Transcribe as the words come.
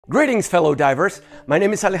Greetings fellow divers, my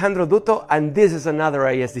name is Alejandro and this is another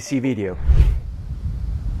ISDC video.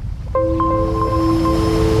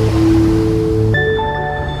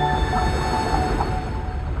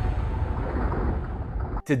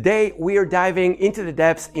 Today we are diving into the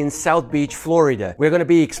depths in South Beach, Florida. We're going to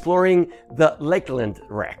be exploring the Lakeland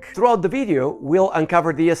wreck. Throughout the video, we'll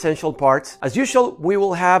uncover the essential parts. As usual, we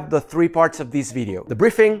will have the three parts of this video: the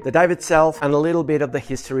briefing, the dive itself, and a little bit of the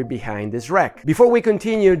history behind this wreck. Before we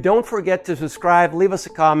continue, don't forget to subscribe, leave us a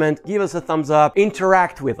comment, give us a thumbs up,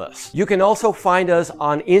 interact with us. You can also find us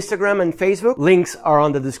on Instagram and Facebook. Links are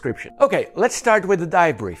on the description. Okay, let's start with the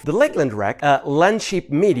dive brief. The Lakeland wreck, a landship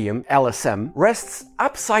medium, LSM, rests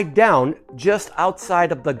upside down just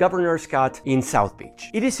outside of the Governor's Cut in South Beach.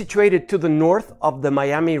 It is situated to the north of the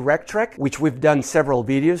Miami wreck trek, which we've done several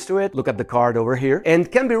videos to it. Look at the card over here,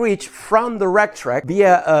 and can be reached from the wreck trek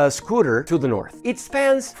via a scooter to the north. It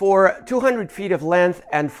spans for 200 feet of length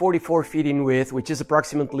and 44 feet in width, which is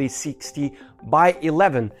approximately 60 by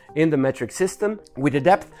 11 in the metric system, with a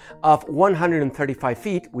depth of 135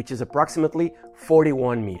 feet, which is approximately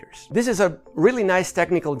 41 meters. This is a really nice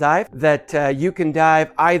technical dive that you can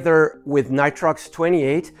dive either with Nitrox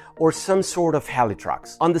 28 or some sort of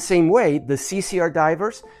Helitrox. On the same way, the CCR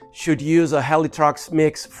divers should use a Helitrox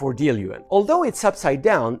mix for diluent. Although it's upside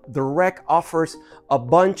down, the wreck offers a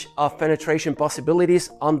bunch of penetration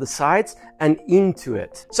possibilities on the sides and into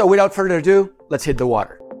it. So without further ado, let's hit the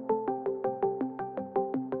water.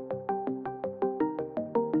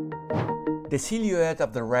 The silhouette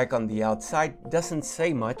of the wreck on the outside doesn't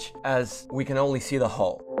say much, as we can only see the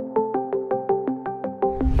hull.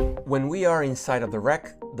 When we are inside of the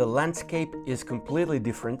wreck, the landscape is completely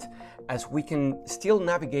different, as we can still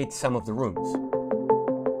navigate some of the rooms.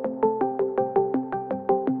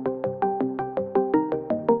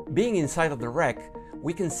 Being inside of the wreck,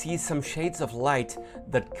 we can see some shades of light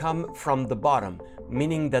that come from the bottom,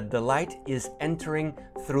 meaning that the light is entering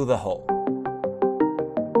through the hull.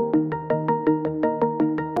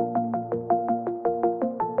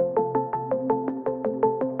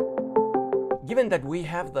 Given that we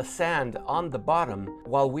have the sand on the bottom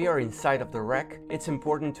while we are inside of the wreck, it's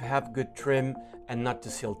important to have good trim and not to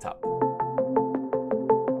silt up.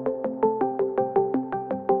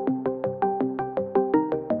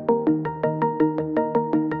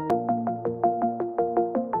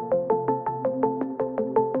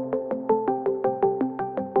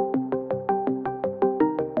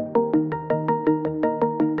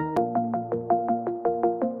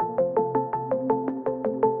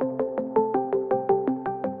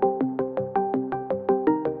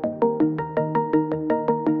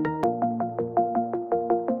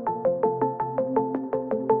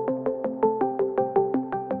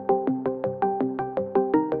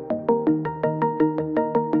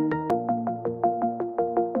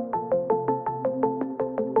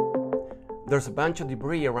 There's a bunch of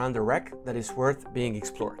debris around the wreck that is worth being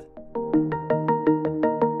explored.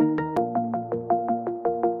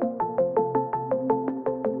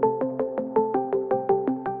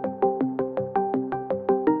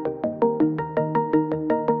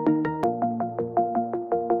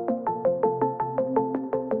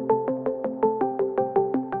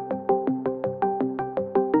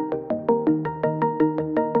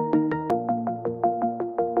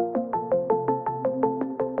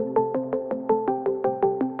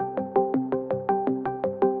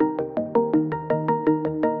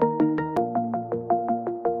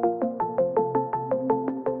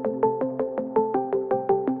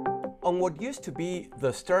 On what used to be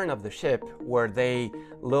the stern of the ship, where they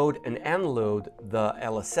load and unload the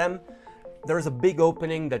LSM, there's a big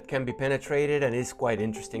opening that can be penetrated and is quite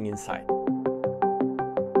interesting inside.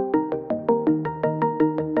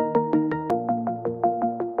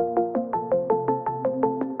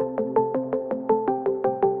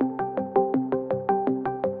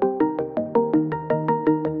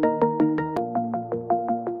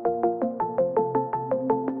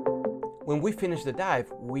 When we finish the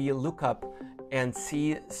dive, we look up and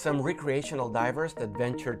see some recreational divers that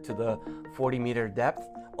ventured to the 40-meter depth,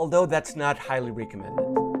 although that's not highly recommended.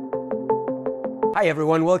 Hi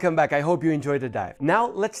everyone, welcome back. I hope you enjoyed the dive. Now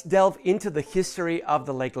let's delve into the history of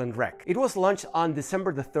the Lakeland wreck. It was launched on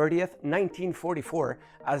December the 30th, 1944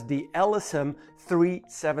 as the LSM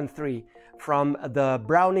 373 from the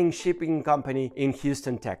Browning Shipping Company in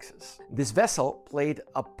Houston, Texas. This vessel played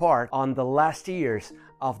a part on the last years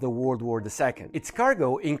of the World War II. Its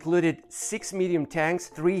cargo included 6 medium tanks,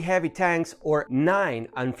 3 heavy tanks, or 9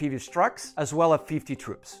 amphibious trucks, as well as 50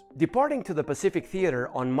 troops. Departing to the Pacific Theater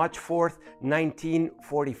on March 4,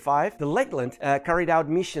 1945, the Lakeland carried out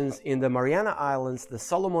missions in the Mariana Islands, the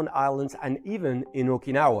Solomon Islands, and even in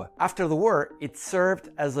Okinawa. After the war, it served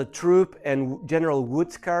as a troop and general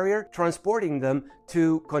goods carrier, transporting them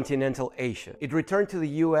to continental Asia. It returned to the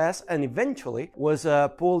US and eventually was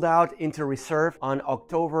pulled out into reserve on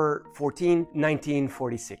October 14,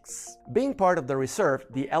 1946. Being part of the reserve,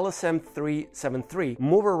 the LSM 373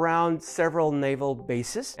 moved around several naval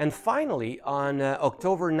bases, and finally on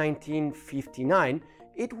October 1959,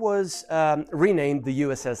 it was renamed the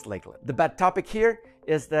USS Lakeland. The bad topic here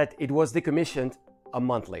is that it was decommissioned a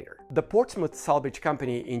month later. The Portsmouth Salvage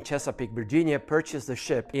Company in Chesapeake, Virginia purchased the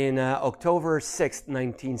ship in October 6,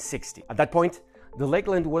 1960. At that point, the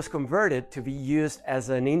Lakeland was converted to be used as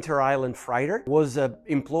an inter-island freighter, was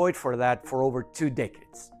employed for that for over 2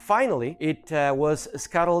 decades. Finally, it was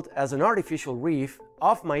scuttled as an artificial reef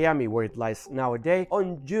off Miami, where it lies nowadays,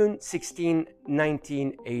 on June 16,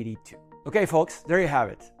 1982. Okay folks, there you have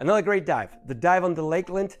it. Another great dive. The dive on the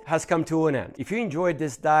Lakeland has come to an end. If you enjoyed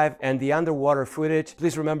this dive and the underwater footage,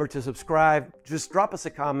 please remember to subscribe, just drop us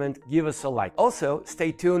a comment, give us a like. Also,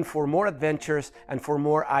 stay tuned for more adventures and for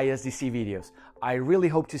more ISDC videos. I really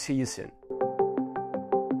hope to see you soon.